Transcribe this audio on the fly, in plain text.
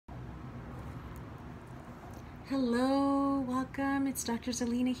Hello, welcome. It's Dr.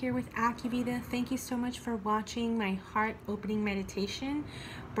 Zelina here with Akivita. Thank you so much for watching my heart opening meditation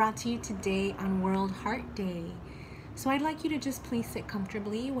brought to you today on World Heart Day. So I'd like you to just please sit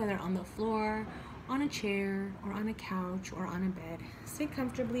comfortably, whether on the floor, on a chair, or on a couch, or on a bed. Sit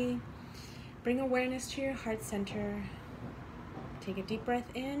comfortably. Bring awareness to your heart center. Take a deep breath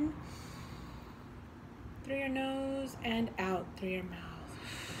in through your nose and out through your mouth.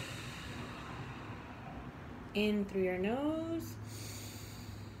 In through your nose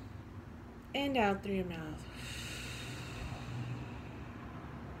and out through your mouth.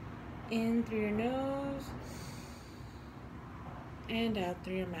 In through your nose and out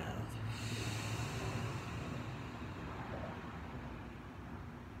through your mouth.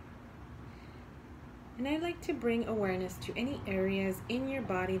 And I'd like to bring awareness to any areas in your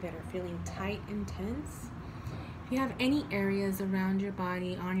body that are feeling tight and tense. If you have any areas around your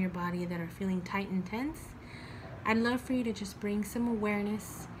body, on your body that are feeling tight and tense, I'd love for you to just bring some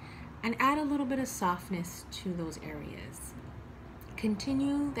awareness and add a little bit of softness to those areas.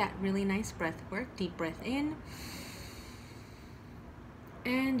 Continue that really nice breath work. Deep breath in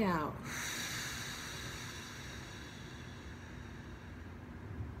and out.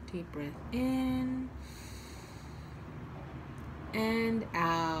 Deep breath in and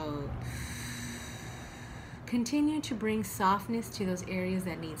out. Continue to bring softness to those areas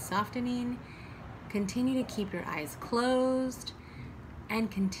that need softening. Continue to keep your eyes closed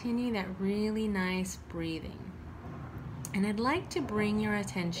and continue that really nice breathing. And I'd like to bring your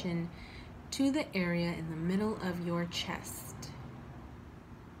attention to the area in the middle of your chest.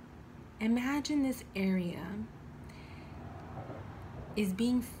 Imagine this area is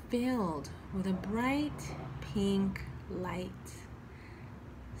being filled with a bright pink light,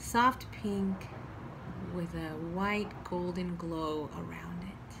 soft pink with a white golden glow around it.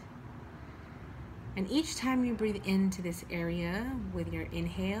 And each time you breathe into this area with your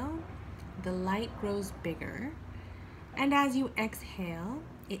inhale, the light grows bigger. And as you exhale,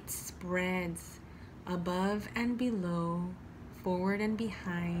 it spreads above and below, forward and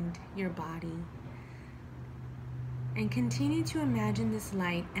behind your body. And continue to imagine this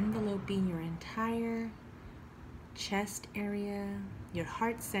light enveloping your entire chest area, your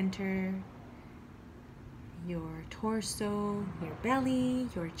heart center, your torso, your belly,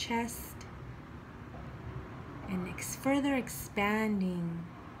 your chest, and further expanding,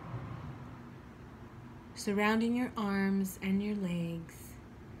 surrounding your arms and your legs,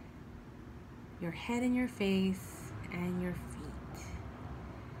 your head and your face, and your feet.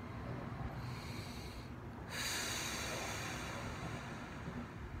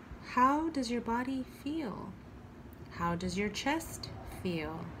 How does your body feel? How does your chest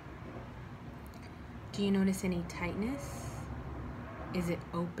feel? Do you notice any tightness? Is it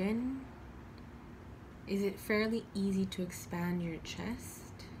open? Is it fairly easy to expand your chest?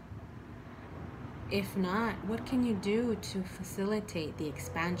 If not, what can you do to facilitate the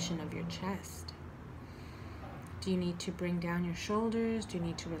expansion of your chest? Do you need to bring down your shoulders? Do you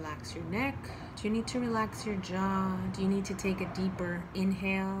need to relax your neck? Do you need to relax your jaw? Do you need to take a deeper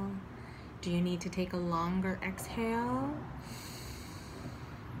inhale? Do you need to take a longer exhale?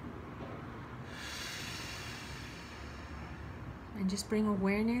 And just bring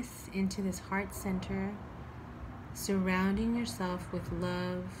awareness into this heart center, surrounding yourself with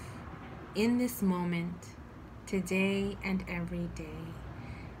love in this moment, today and every day.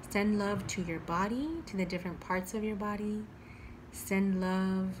 Send love to your body, to the different parts of your body. Send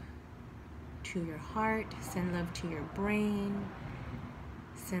love to your heart. Send love to your brain.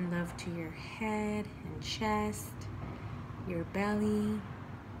 Send love to your head and chest, your belly,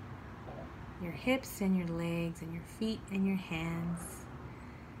 your hips and your legs and your feet and your hands.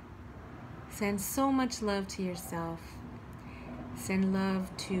 Send so much love to yourself. Send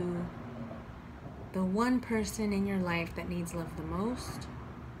love to the one person in your life that needs love the most.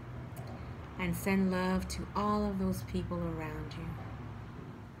 And send love to all of those people around you.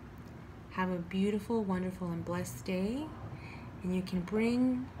 Have a beautiful, wonderful, and blessed day. And you can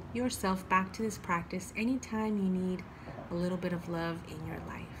bring yourself back to this practice anytime you need a little bit of love in your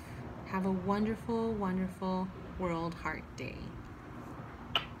life. Have a wonderful, wonderful World Heart Day.